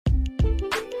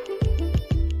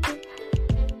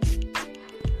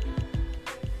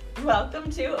Welcome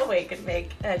to Awake and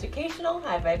Make, an educational,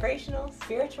 high vibrational,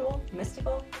 spiritual,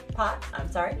 mystical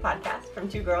podcast from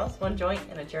two girls, one joint,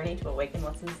 and a journey to awaken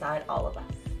what's inside all of us.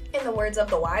 In the words of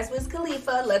the wise Wiz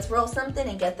Khalifa, let's roll something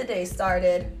and get the day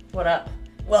started. What up?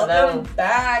 Welcome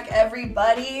back,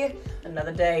 everybody.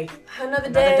 Another day. Another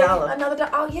day. Dollar.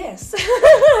 Oh, yes.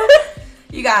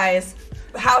 You guys,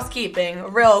 housekeeping,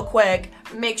 real quick.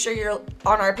 Make sure you're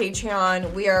on our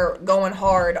Patreon. We are going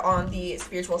hard on the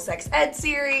Spiritual Sex Ed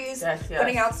series. Yes.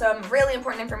 Putting out some really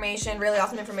important information, really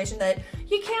awesome information that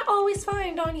you can't always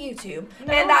find on YouTube.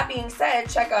 No. And that being said,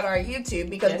 check out our YouTube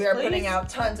because we are please. putting out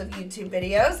tons of YouTube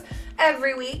videos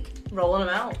every week. Rolling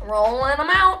them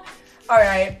out. All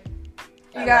right.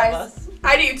 You guys, love us.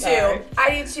 I do too. Sorry.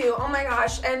 I do too. Oh my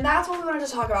gosh. And that's what we wanted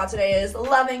to talk about today is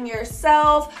loving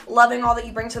yourself, loving all that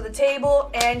you bring to the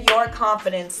table, and your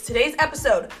confidence. Today's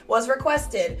episode was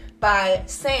requested by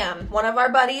Sam, one of our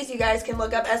buddies. You guys can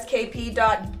look up skp.geck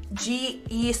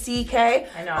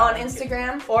on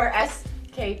Instagram. Or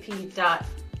skp.fit.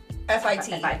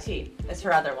 FIT. It's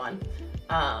her other one.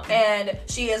 And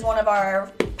she is one of our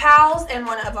pals and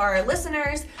one of our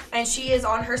listeners, and she is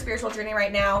on her spiritual journey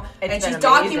right now, and she's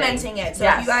documenting it. So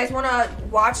if you guys want to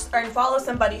watch and follow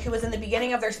somebody who is in the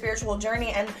beginning of their spiritual journey,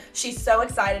 and she's so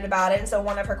excited about it, and so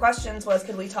one of her questions was,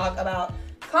 could we talk about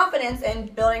confidence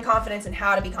and building confidence and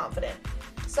how to be confident?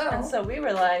 So we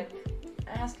were like,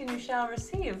 ask and you shall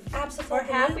receive. Absolutely. We're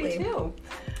happy too.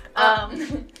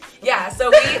 Yeah,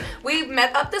 so we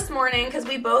met up this morning because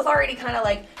we both already kind of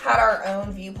like had our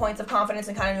own viewpoints of confidence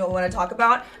and kind of knew what we want to talk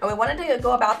about, and we wanted to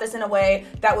go about this in a way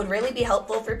that would really be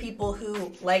helpful for people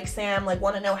who, like Sam, like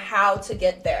want to know how to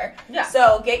get there. Yeah.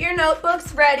 So get your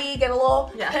notebooks ready, get a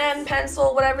little pen,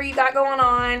 pencil, whatever you got going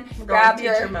on. Grab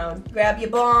your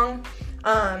bong,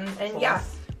 and yeah.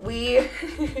 We've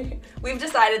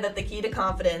decided that the key to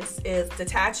confidence is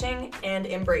detaching and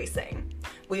embracing.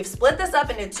 We've split this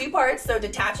up into two parts. So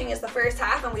detaching is the first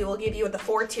half, and we will give you the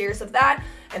 4 tiers of that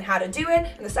and how to do it.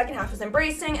 And the second half is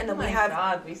embracing, and then we have.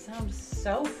 God, we sound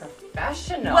so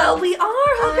professional. Well, we are.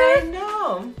 Okay. I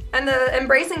know. And the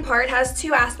embracing part has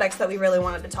 2 aspects that we really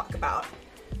wanted to talk about.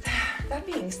 That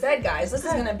being said, guys, this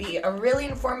is going to be a really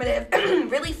informative,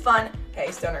 really fun.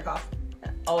 Hey, stoner cough.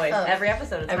 Always. Every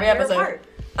episode. Every episode. Part.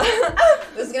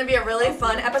 This is going to be a really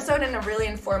fun episode and a really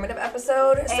informative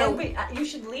episode. And you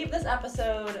should leave this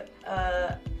episode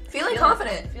feeling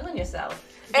confident. Feeling yourself.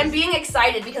 And being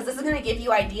excited because this is going to give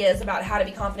you ideas about how to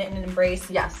be confident and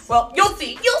embrace. Yes. Well, you'll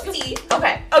see.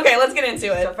 Okay, let's get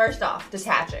into it. So first off,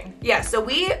 detaching. Yeah, so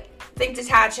we think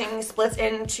detaching splits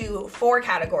into 4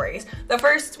 categories. The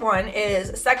first one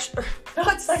is sexual.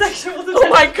 Sexual detaching. Oh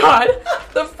my god.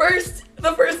 The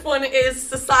first one is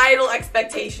societal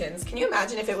expectations. Can you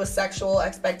imagine if it was sexual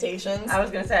expectations? I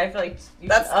was gonna say, I feel like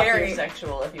that's should up scary. your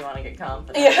sexual if you want to get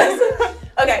confident. Yes.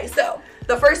 Okay, so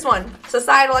the first one,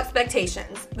 societal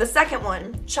expectations. The second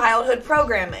one, childhood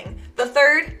programming. The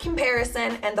third,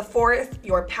 comparison. And the fourth,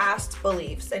 your past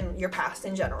beliefs and your past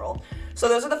in general. So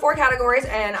those are the 4 categories,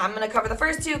 and I'm going to cover the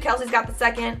first 2. Kelsey's got the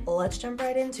second. Let's jump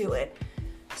right into it.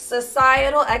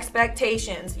 Societal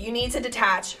expectations. You need to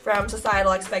detach from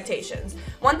societal expectations.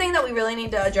 One thing that we really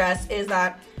need to address is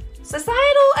that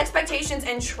societal expectations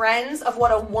and trends of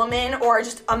what a woman or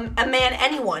just a man,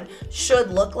 anyone,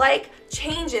 should look like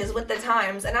changes with the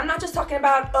times. And I'm not just talking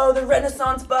about, the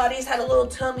Renaissance bodies had a little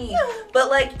tummy,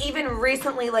 but like even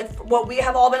recently, like what we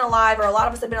have all been alive, or a lot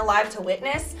of us have been alive to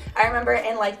witness. I remember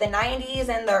in like the 90s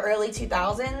and the early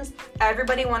 2000s,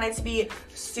 everybody wanted to be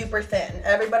super thin.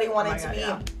 Everybody wanted to be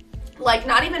like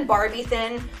not even Barbie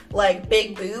thin, like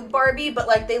big boob Barbie, but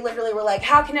like they literally were like,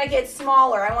 how can I get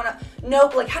smaller? I want to,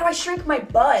 nope, like how do I shrink my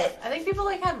butt? I think people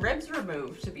like had ribs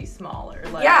removed to be smaller.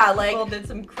 Like, yeah, like people did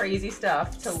some crazy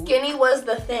stuff. Skinny was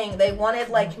the thing. They wanted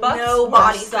like butts no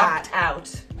body fat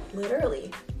out.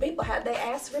 Literally, people had their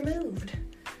ass removed.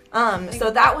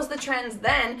 So that was the trends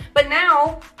then, but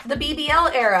now the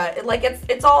BBL era, like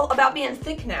it's all about being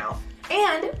thick now.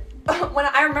 And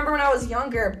I remember when I was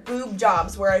younger, boob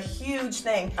jobs were a huge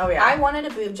thing. Oh yeah. I wanted a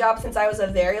boob job since I was a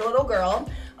very little girl.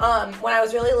 When I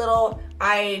was really little,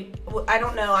 I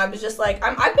don't know, I was just like,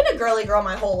 I've been a girly girl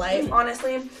my whole life,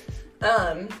 honestly.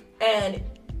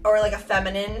 Or like a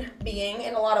feminine being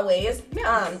in a lot of ways.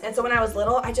 Yes. And so when I was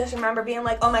little, I just remember being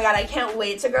like, oh my god, I can't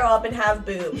wait to grow up and have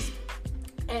boobs.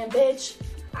 And bitch,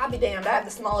 I'll be damned, I have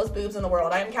the smallest boobs in the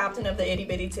world. I am captain of the itty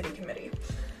bitty titty committee.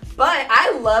 But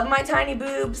I love my tiny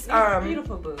boobs.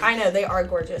 Beautiful boobs. I know, they are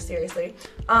gorgeous, seriously.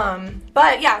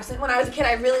 But yeah, so when I was a kid,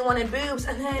 I really wanted boobs.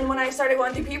 And then when I started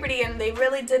going through puberty, and they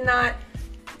really did not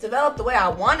developed the way I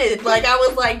wanted. Like, I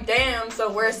was like, damn,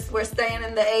 so we're staying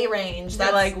in the A range.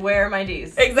 That's like, where are my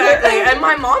D's? Exactly. And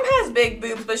my mom has big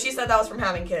boobs, but she said that was from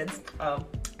having kids. Oh.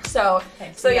 So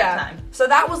yeah. Time. So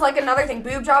that was like another thing.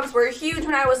 Boob jobs were huge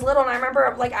when I was little, and I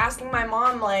remember like asking my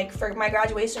mom, like, for my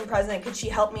graduation present, could she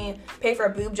help me pay for a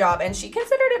boob job? And she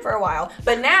considered it for a while.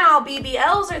 But now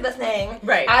BBLs are the thing.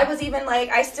 Right. I was even like,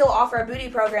 I still offer a booty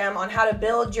program on how to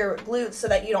build your glutes so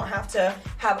that you don't have to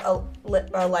have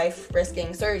a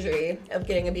life-risking surgery of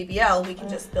getting a BBL. We can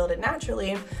just build it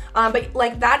naturally. But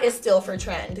like that is still for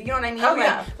trend. You know what I mean? Oh, like,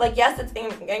 yeah. Like, yes, it's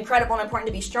incredible and important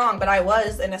to be strong, but I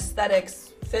was an aesthetics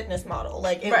fitness model.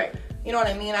 Like, right. You know what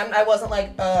I mean? I wasn't like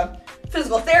a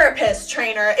physical therapist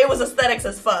trainer. It was aesthetics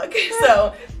as fuck.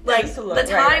 So, like, the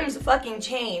times fucking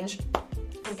change.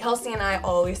 And Kelsey and I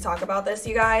always talk about this,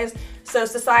 you guys. So,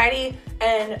 society,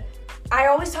 and I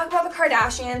always talk about the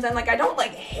Kardashians, and like, I don't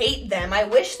like hate them. I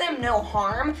wish them no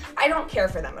harm. I don't care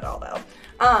for them at all, though.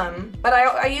 But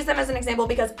I use them as an example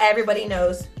because everybody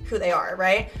knows who they are,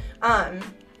 right?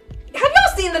 Have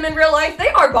y'all seen them in real life? They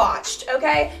are botched,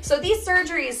 okay? So these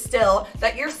surgeries still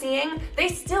that you're seeing, they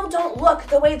still don't look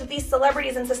the way that these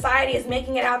celebrities in society is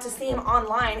making it out to seem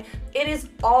online. It is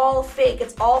all fake.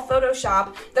 It's all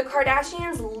Photoshop. The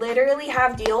Kardashians literally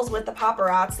have deals with the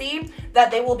paparazzi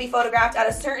that they will be photographed at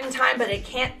a certain time, but it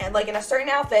can't, like in a certain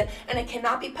outfit, and it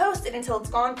cannot be posted until it's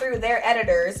gone through their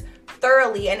editors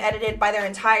thoroughly and edited by their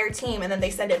entire team, and then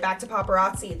they send it back to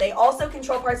paparazzi. They also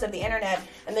control parts of the internet,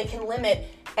 and they can limit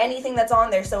anything that's on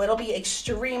there, so it'll be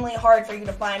extremely hard for you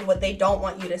to find what they don't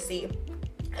want you to see.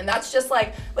 And that's just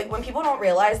like when people don't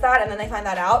realize that and then they find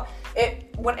that out,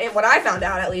 when I found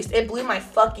out, at least, it blew my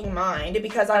fucking mind,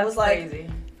 because I was like, crazy.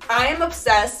 I am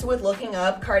obsessed with looking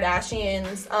up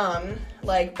Kardashians,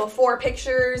 like before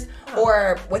pictures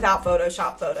or without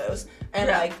Photoshop photos. And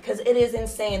like, because it is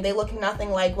insane. They look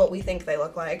nothing like what we think they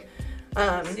look like.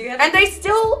 And they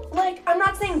still, like, I'm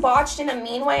not saying botched in a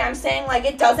mean way. I'm saying, like,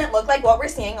 it doesn't look like what we're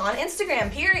seeing on Instagram,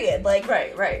 period. Like,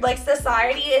 right. Like,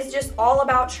 society is just all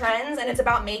about trends, and it's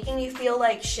about making you feel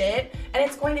like shit, and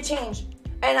it's going to change.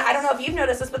 And I don't know if you've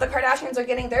noticed this, but the Kardashians are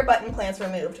getting their butt implants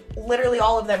removed. Literally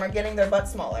all of them are getting their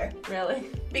butts smaller. Really?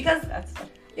 Because, That's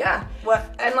yeah.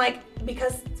 And, like,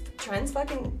 because trends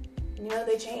fucking, you know,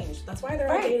 they change. That's why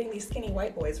they're all dating these skinny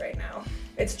white boys right now.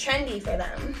 It's trendy for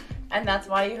them. And that's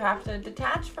why you have to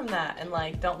detach from that, and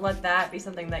like, don't let that be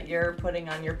something that you're putting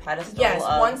on your pedestal. Yes,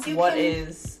 of once you what can,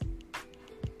 is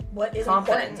confidence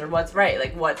important, or what's right,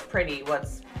 like what's pretty,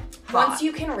 what's hot. Once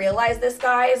you can realize this,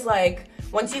 guys, like,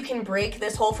 once you can break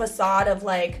this whole facade of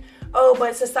like, oh,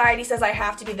 but society says I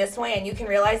have to be this way, and you can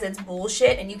realize it's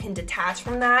bullshit, and you can detach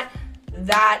from that,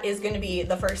 that is going to be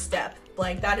the first step.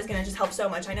 Like, that is going to just help so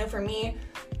much. I know for me,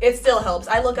 it still helps.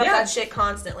 I look up that shit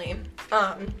constantly.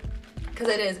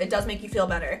 Because it does make you feel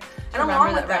better. And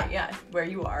along with that, right, where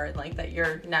you are, and like that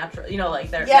you're natural, you know,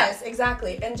 like they're. Yes,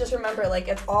 exactly. And just remember, like,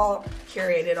 it's all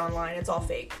curated online. It's all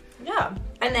fake. Yeah.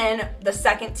 And then the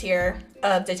second tier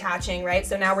of detaching, right?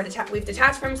 So now we've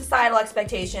detached from societal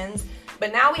expectations,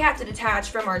 but now we have to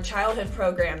detach from our childhood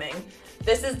programming.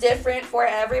 This is different for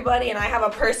everybody, and I have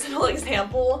a personal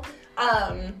example.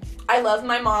 I love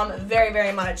my mom very,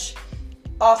 very much.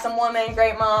 Awesome woman,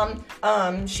 great mom.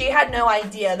 She had no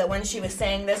idea that when she was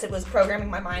saying this, it was programming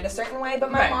my mind a certain way,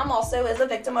 but my mom also is a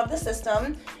victim of the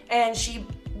system, and she,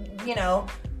 you know,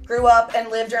 grew up and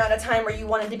lived around a time where you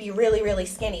wanted to be really, really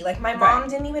skinny. Like, my mom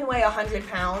didn't even weigh 100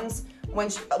 pounds when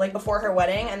she, like, before her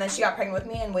wedding, and then she got pregnant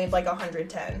with me and weighed like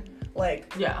 110.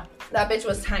 Like, yeah, that bitch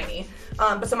was tiny.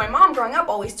 But so my mom growing up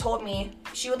always told me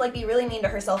she would like be really mean to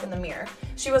herself in the mirror.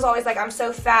 She was always like, I'm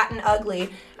so fat and ugly.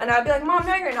 And I'd be like, Mom,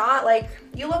 no, you're not. Like,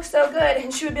 you look so good.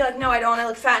 And she would be like, no, I don't. I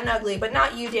look fat and ugly. But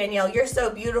not you, Danielle. You're so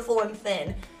beautiful and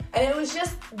thin. And it was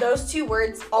just, those two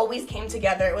words always came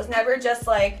together. It was never just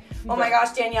like, oh my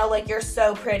gosh, Danielle, like, you're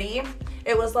so pretty.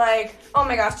 It was like, oh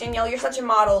my gosh, Danielle, you're such a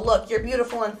model. Look, you're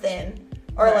beautiful and thin.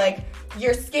 Or like,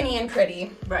 you're skinny and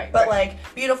pretty. But like,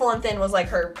 beautiful and thin was like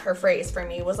her phrase for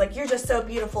me, was like, you're just so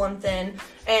beautiful and thin.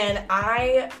 And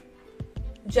I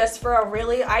just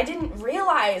I didn't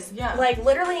realize, like,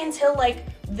 literally until like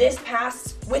this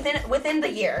past, within the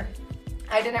year,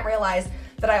 I didn't realize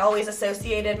that I always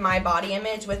associated my body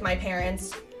image with my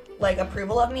parents' like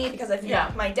approval of me, because if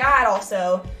my dad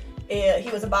also, he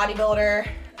was a bodybuilder.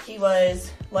 He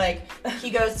was like, he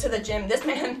goes to the gym. This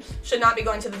man should not be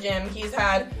going to the gym. He's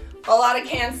had a lot of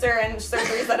cancer and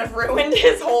surgeries that have ruined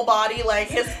his whole body. Like,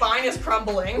 his spine is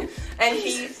crumbling, and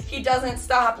he doesn't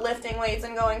stop lifting weights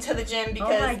and going to the gym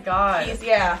because oh my God. he's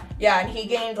and he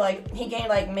gained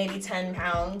like maybe 10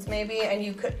 pounds maybe,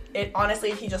 and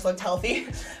honestly he just looked healthy,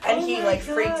 and he like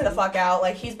freaked the fuck out.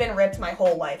 Like, he's been ripped my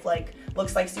whole life, like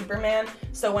looks like Superman.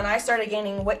 So when I started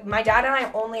gaining weight, my dad and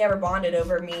I only ever bonded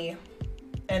over me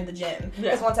and the gym.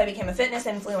 Because once I became a fitness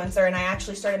influencer and I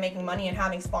actually started making money and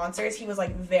having sponsors, he was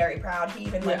like very proud. He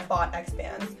even like bought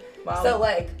X-Bands. Wow. So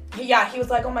like, he was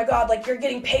like, oh my God, like, you're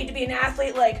getting paid to be an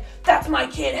athlete, like, that's my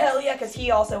kid, hell yeah, because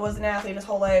he also was an athlete his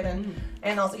whole life,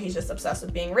 and also he's just obsessed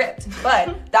with being ripped.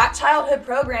 But that childhood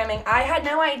programming, I had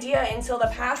no idea until the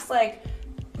past, like,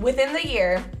 within the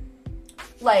year,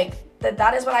 like,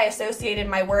 that is what I associated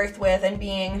my worth with and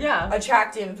being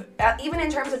attractive, even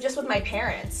in terms of just with my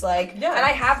parents. Like, and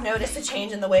I have noticed a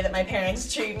change in the way that my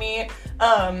parents treat me.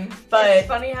 But it's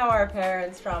funny how our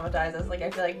parents traumatize us. Like,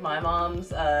 I feel like my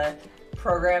mom's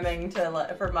programming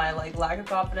for my like lack of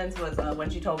confidence was when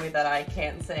she told me that I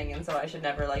can't sing and so I should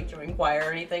never like join choir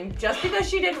or anything, just because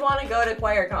she didn't want to go to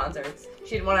choir concerts.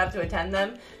 She didn't want to have to attend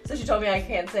them, so she told me I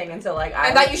can't sing, and so like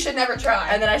I thought you should never try,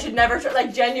 and then I should never try,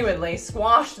 like genuinely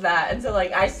squashed that, and so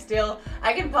like I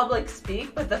can public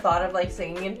speak, but the thought of like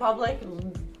singing in public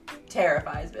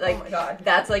terrifies me. Like, oh my God,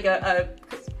 that's like I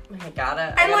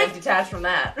gotta detach from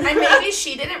that. And maybe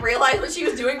she didn't realize what she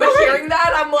was doing, but hearing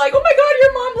that, I'm like, oh my God,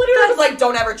 your mom literally was like,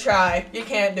 don't ever try. You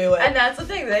can't do it. And that's the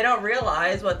thing. They don't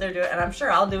realize what they're doing. And I'm sure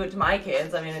I'll do it to my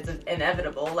kids. I mean, it's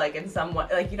inevitable, like, in some way.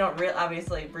 Like, you don't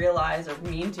obviously realize or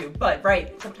mean to. But,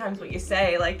 sometimes what you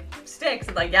say, like, sticks.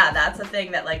 It's like, yeah, that's a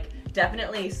thing that, like,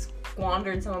 definitely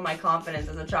squandered some of my confidence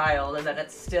as a child, and that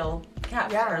it's still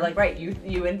kept. Or like,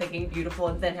 you and thinking beautiful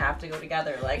and thin have to go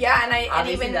together. Like, and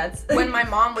even that's when my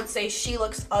mom would say she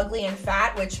looks ugly and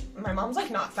fat, which my mom's like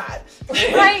not fat,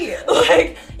 right?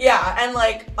 Like, and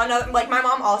like another, like, my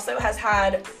mom also has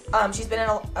had she's been in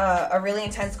a really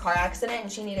intense car accident,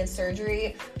 and she needed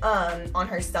surgery on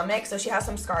her stomach, so she has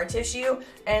some scar tissue,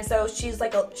 and so she's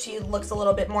like she looks a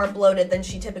little bit more bloated than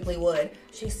she typically would.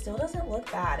 She still doesn't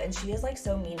look bad, and she is like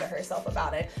so mean to herself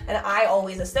about it, and I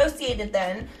always associated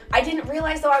then. I didn't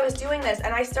realize though I was doing this,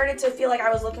 and I started to feel like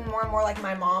I was looking more and more like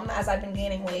my mom as I've been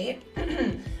gaining weight.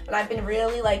 And I've been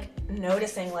really like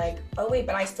noticing like, oh wait,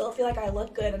 but I still feel like I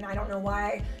look good, and I don't know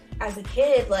why. As a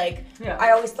kid, like,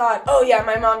 I always thought, oh yeah,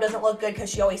 my mom doesn't look good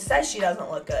because she always says she doesn't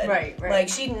look good. Right. Like,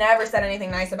 she never said anything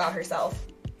nice about herself.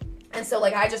 And so,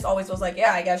 like, I just always was like,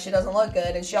 yeah, I guess she doesn't look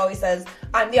good. And she always says,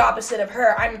 I'm the opposite of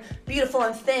her. I'm beautiful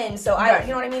and thin. So, you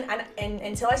know what I mean? And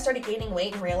until I started gaining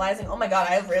weight and realizing, oh my God,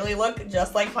 I really look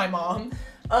just like my mom.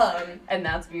 And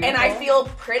that's beautiful. And I feel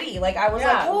pretty. Like, I was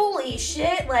like, holy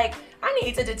shit, like, I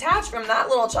need to detach from that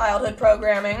little childhood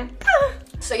programming.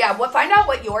 So, find out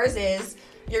what yours is.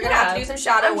 You're going to have to do some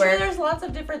shadow work. I'm sure there's lots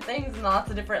of different things and lots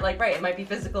of different, like, it might be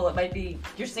physical, it might be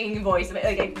your singing voice.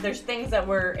 Like, there's things that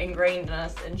were ingrained in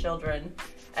us in children.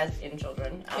 They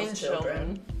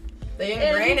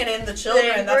ingrain it in the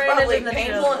children. That's probably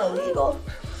painful and illegal.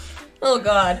 Oh,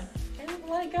 God. And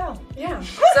let it go. Yeah.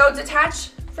 So, detach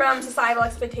from societal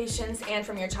expectations and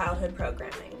from your childhood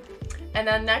programming. And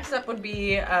then next up would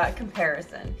be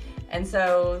comparison. And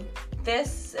so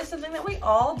this is something that we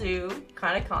all do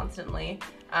kind of constantly.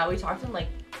 We talked in, like,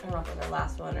 I don't know if it was our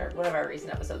last one or one of our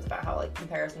recent episodes about how, like,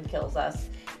 comparison kills us.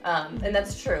 And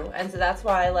that's true. And so that's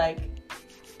why, like,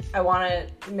 I want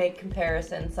to make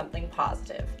comparison something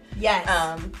positive. Yes.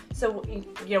 So,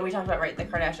 you know, we talked about, the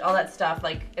Kardashians, all that stuff,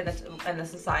 like, in the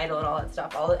societal and all that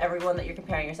stuff, everyone that you're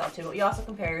comparing yourself to. But you also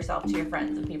compare yourself to your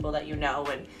friends and people that you know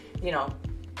and, you know,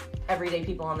 everyday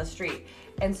people on the street.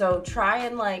 And so try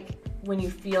and, like, when you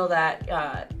feel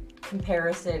that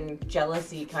comparison,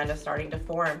 jealousy kind of starting to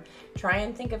form, try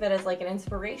and think of it as like an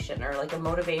inspiration or like a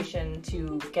motivation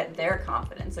to get their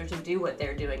confidence or to do what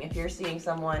they're doing. If you're seeing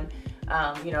someone,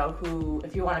 who,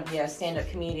 if you want to be a stand-up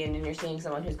comedian and you're seeing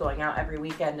someone who's going out every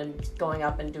weekend and going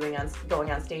up and going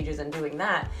on stages and doing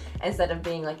that, instead of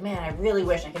being like, man, I really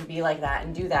wish I could be like that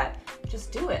and do that,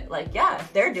 just do it. Like,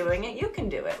 if they're doing it, you can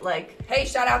do it. Like, hey,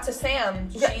 shout out to Sam.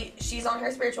 She's on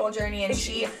her spiritual journey, and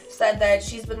she said that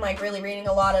she's been like really reading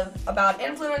a lot about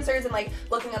influencers and like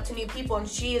looking up to new people, and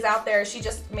she is out there. She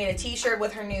just made a t-shirt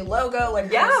with her new logo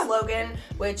and her slogan,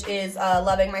 which is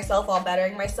loving myself while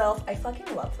bettering myself. I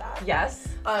fucking love that. Yes.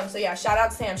 So shout out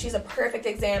to Sam. She's a perfect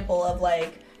example of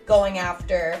like going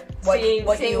after seeing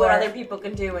what other people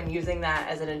can do and using that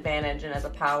as an advantage and as a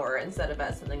power instead of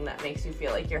as something that makes you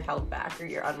feel like you're held back or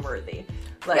you're unworthy.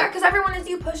 Like, because everyone is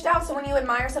pushed out. So when you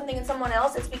admire something in someone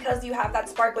else, it's because you have that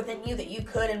spark within you that you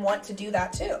could and want to do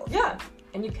that too. Yeah,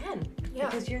 and you can. Yeah,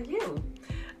 because you're you.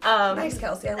 Nice,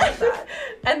 Kelsey. I like that.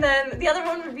 And then the other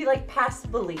one would be like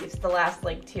past beliefs, the last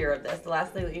like tier of this, the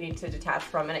last thing that you need to detach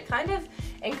from. And it kind of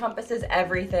encompasses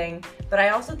everything, but I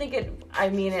also think I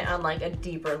mean it on like a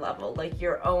deeper level, like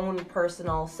your own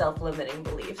personal self-limiting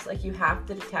beliefs. Like you have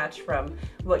to detach from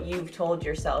what you've told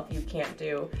yourself you can't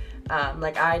do.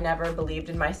 Like I never believed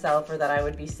in myself, or that I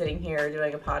would be sitting here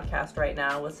doing a podcast right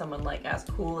now with someone like as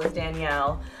cool as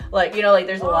Danielle. Like, you know, like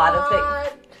there's a lot of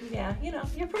things. Yeah, you know,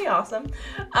 you're pretty awesome.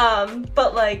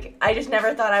 But like, I just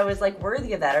never thought I was like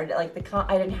worthy of that, or like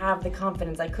I didn't have the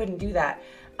confidence. I couldn't do that.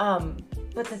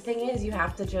 But the thing is, you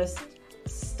have to just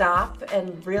stop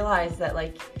and realize that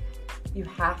like you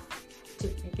have to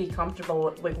be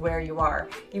comfortable with where you are.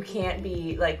 You can't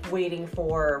be like waiting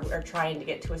for or trying to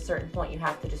get to a certain point. You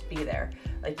have to just be there.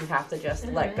 Like you have to just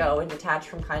let go and detach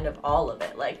from kind of all of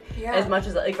it. Like as much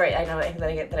as like, right, I know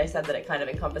that I said that it kind of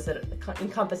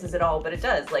encompasses it all, but it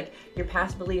does. Like your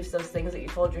past beliefs, those things that you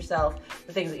told yourself,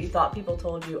 the things that you thought people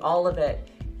told you, all of it.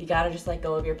 You gotta just let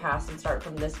go of your past and start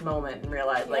from this moment and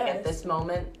realize like at this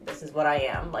moment, this is what I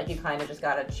am. Like you kind of just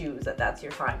gotta choose that that's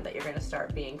your time, that you're gonna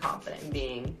start being confident and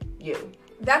being you.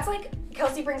 That's like,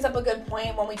 Kelsey brings up a good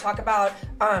point when we talk about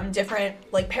different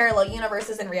like parallel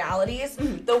universes and realities.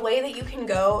 The way that you can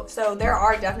go, so there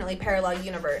are definitely parallel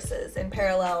universes and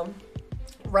parallel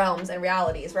realms and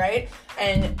realities, right?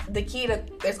 And the key to,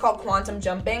 it's called quantum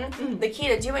jumping. The key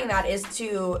to doing that is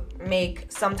to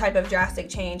make some type of drastic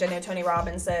change. I know Tony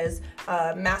Robbins says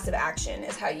massive action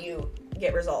is how you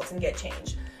get results and get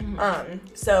change.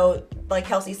 So like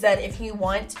Kelsey said, if you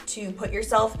want to put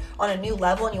yourself on a new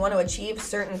level and you want to achieve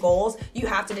certain goals, you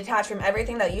have to detach from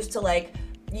everything that used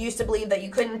to believe that you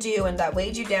couldn't do and that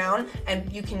weighed you down,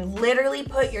 and you can literally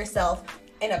put yourself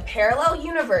in a parallel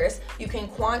universe. You can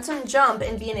quantum jump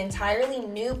and be an entirely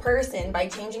new person by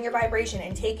changing your vibration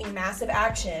and taking massive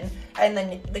action, and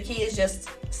then the key is just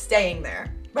staying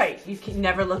there. Right, you can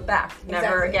never look back,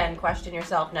 never again question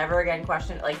yourself, never again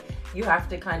question, like you have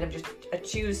to kind of just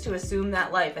choose to assume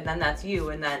that life, and then that's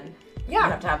you, and then you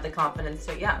have to have the confidence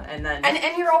to, and then...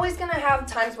 And you're always going to have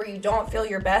times where you don't feel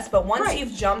your best, but once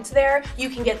you've jumped there, you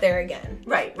can get there again.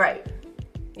 Right.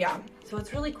 Yeah. So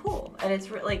it's really cool, and it's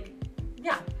like,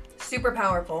 super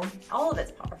powerful. All of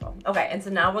it's powerful. Okay, and so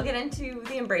now we'll get into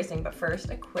the embracing, but first,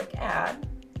 a quick ad.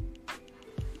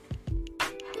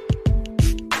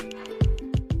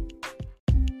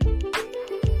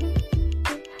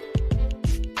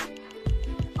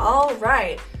 All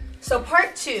right, so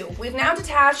part 2, we've now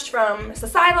detached from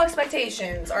societal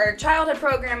expectations, our childhood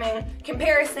programming,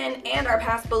 comparison, and our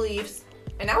past beliefs,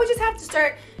 and now we just have to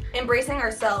start embracing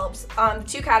ourselves.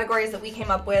 2 categories that we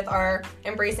came up with are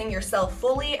embracing yourself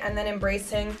fully and then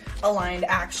embracing aligned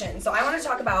action. So I want to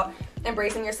talk about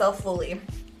embracing yourself fully.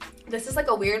 This is like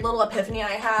a weird little epiphany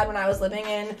I had when I was living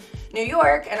in New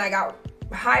York, and I got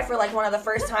high for like one of the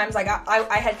first times I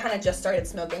had kind of just started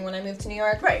smoking when I moved to New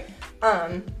York. Right.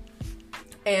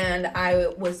 And I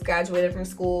was graduated from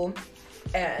school,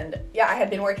 and I had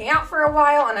been working out for a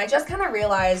while, and I just kind of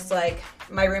realized like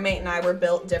my roommate and I were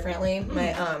built differently.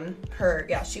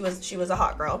 She was a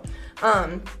hot girl.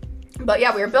 But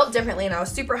we were built differently, and I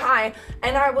was super high,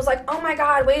 and I was like, oh my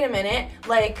God, wait a minute.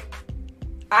 Like,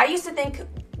 I used to think,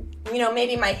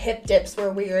 maybe my hip dips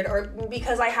were weird, or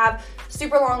because I have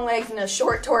super long legs and a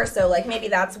short torso, like maybe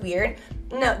that's weird.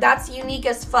 No, that's unique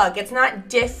as fuck. It's not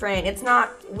different. It's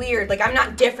not weird. Like, I'm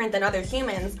not different than other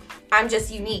humans. I'm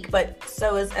just unique, but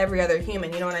so is every other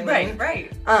human. You know what I mean?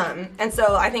 Right. And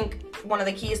so I think one of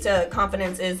the keys to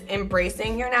confidence is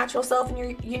embracing your natural self and your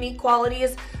unique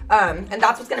qualities. And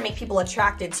that's what's going to make people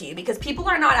attracted to you, because people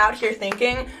are not out here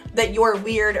thinking that you're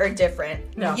weird or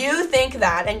different. No. You think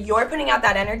that, and you're putting out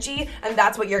that energy, and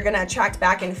that's what you're going to attract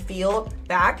back and feel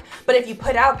back. But if you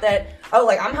put out that, oh,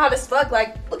 like, I'm hot as fuck,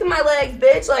 like, look at my legs,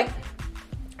 bitch, like,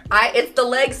 it's the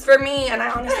legs for me, and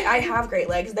I have great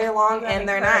legs. They're long and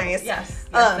they're nice. Yes,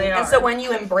 they are. And so when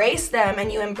you embrace them and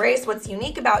you embrace what's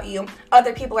unique about you,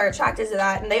 other people are attracted to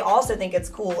that, and they also think it's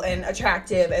cool and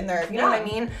attractive, and they're, you know what I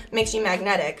mean? Makes you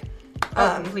magnetic.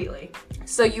 Completely.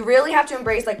 So you really have to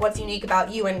embrace like what's unique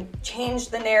about you and change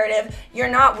the narrative. You're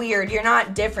not weird, you're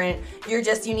not different, you're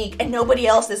just unique, and nobody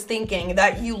else is thinking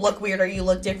that you look weird or you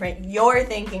look different. You're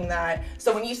thinking that.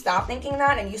 So when you stop thinking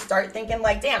that and you start thinking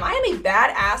like, damn, I am a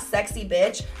badass, sexy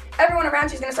bitch, everyone around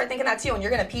you is gonna start thinking that too, and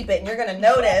you're gonna peep it and you're gonna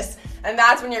notice, and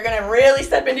that's when you're gonna really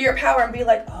step into your power and be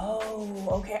like, oh,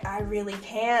 okay, I really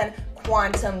can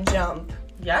quantum jump.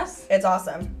 Yes. It's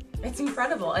awesome. It's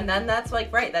incredible. And then that's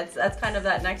like, right, that's kind of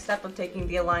that next step of taking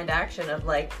the aligned action of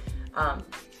like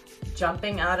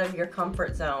jumping out of your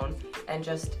comfort zone and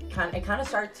just it kind of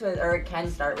starts with, or it can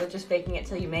start with, just faking it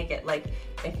till you make it. Like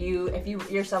if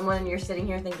you're someone and you're sitting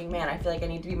here thinking, man, I feel like I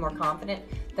need to be more confident,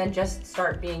 then just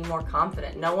start being more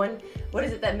confident. No one, what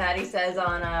is it that Maddie says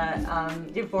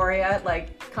on Euphoria?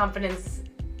 Like, confidence.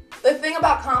 The thing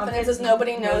about confidence is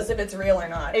nobody knows if it's real or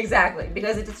not. Exactly,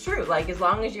 because it's true. Like, as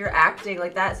long as you're acting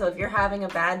like that, so if you're having a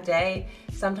bad day,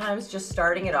 sometimes just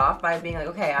starting it off by being like,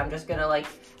 okay, I'm just gonna like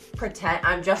pretend,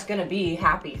 I'm just gonna be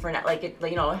happy for now, like,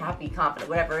 happy, confident,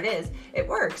 whatever it is, it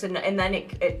works, and then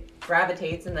it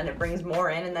gravitates, and then it brings more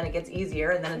in, and then it gets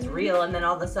easier, and then it's real, and then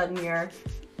all of a sudden you're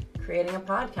creating a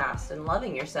podcast and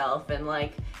loving yourself and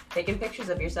like taking pictures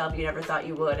of yourself you never thought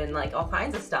you would, and like all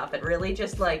kinds of stuff. It really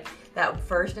just like that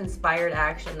first inspired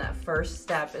action, that first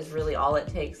step is really all it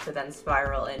takes to then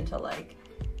spiral into like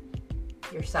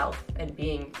yourself and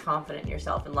being confident in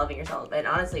yourself and loving yourself. And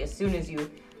honestly, as soon as you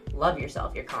love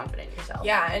yourself, you're confident in yourself.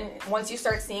 Yeah, and once you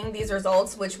start seeing these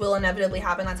results, which will inevitably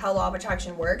happen, that's how law of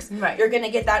attraction works, right, you're going to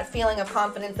get that feeling of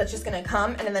confidence that's just going to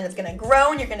come, and then it's going to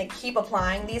grow, and you're going to keep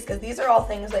applying these, because these are all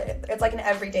things that it's like an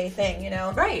everyday thing, you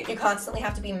know? Right. You constantly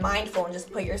have to be mindful and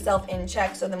just put yourself in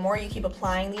check, so the more you keep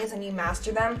applying these and you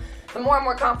master them, the more and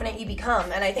more confident you become.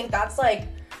 And I think that's like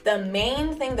the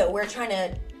main thing that we're trying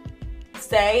to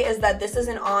say, is that this is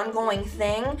an ongoing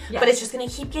thing, but it's just going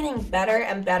to keep getting better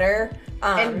and better.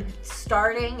 And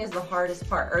starting is the hardest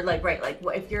part, or like, right, like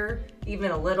if you're even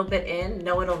a little bit in,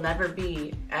 no, it'll never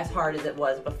be as hard as it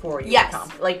was before you become.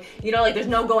 Like, like there's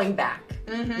no going back.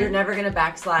 You're never going to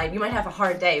backslide. You might have a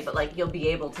hard day, but like you'll be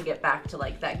able to get back to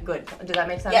like that good. Does that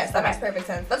make sense? Yes, that makes perfect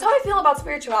sense. That's how I feel about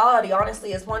spirituality,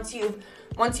 honestly, is once you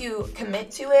commit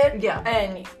to it,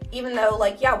 and even though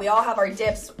like, we all have our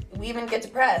dips, we even get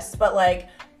depressed, but like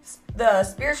the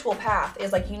spiritual path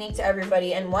is like unique to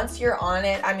everybody, and once you're on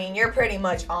it, I mean, you're pretty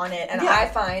much on it. And I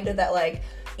find that like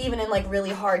even in like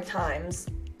really hard times,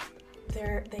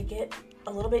 they get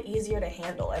a little bit easier to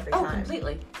handle every time. Oh,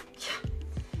 completely.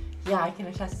 Yeah, I can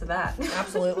attest to that.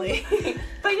 Absolutely.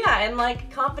 But and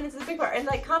like confidence is a big part, and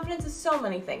like confidence is so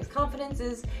many things. Confidence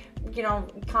is,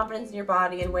 confidence in your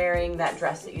body and wearing that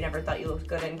dress that you never thought you looked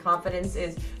good in. Confidence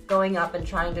is going up and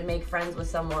trying to make friends with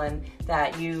someone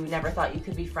that you never thought you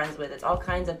could be friends with. It's all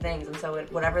kinds of things, and so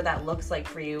whatever that looks like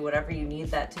for you, whatever you need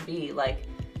that to be, like,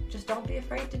 just don't be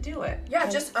afraid to do it. Yeah,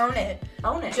 just own it.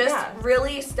 Own it. Just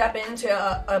really step into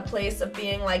a place of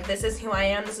being like, this is who I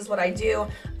am, this is what I do.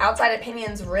 Outside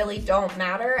opinions really don't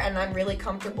matter, and I'm really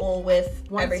comfortable with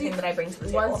everything that I bring to the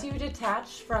table. Once you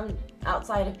detach from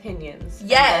outside opinions, and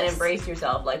then embrace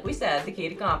yourself. Like we said, the key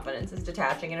to confidence is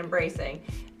detaching and embracing.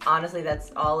 Honestly,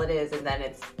 that's all it is, and then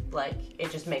it's like,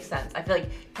 it just makes sense. I feel like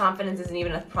confidence isn't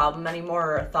even a problem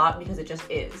anymore or a thought, because it just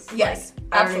is. Yes,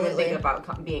 like, I don't even think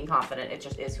about being confident. It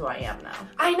just is who I am now.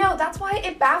 I know, that's why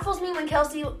it baffles me when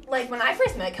Kelsey, like when I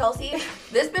first met Kelsey,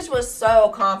 this bitch was so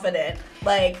confident,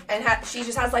 like, and she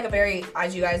just has like a very,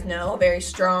 as you guys know, very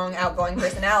strong, outgoing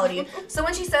personality. So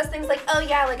when she says things like, oh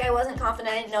yeah, like I wasn't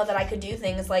confident, I didn't know that I could do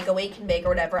things like a wake and bake or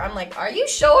whatever, I'm like, are you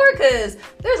sure? Because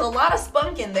there's a lot of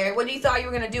spunk in there. What do you thought you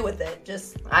were going to do with it?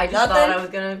 I just thought I was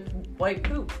going to wipe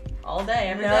poop all day,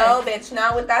 every day. No, bitch,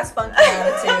 not with that spunky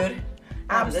attitude.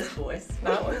 This voice.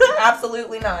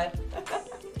 Absolutely not.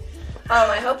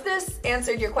 I hope this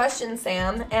answered your question,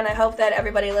 Sam, and I hope that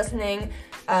everybody listening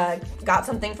got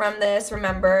something from this.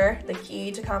 Remember, the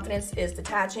key to confidence is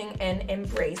detaching and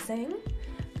embracing.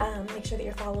 Make sure that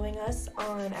you're following us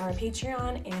on our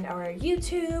Patreon and our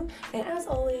YouTube, and as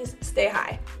always, stay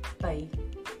high. Bye.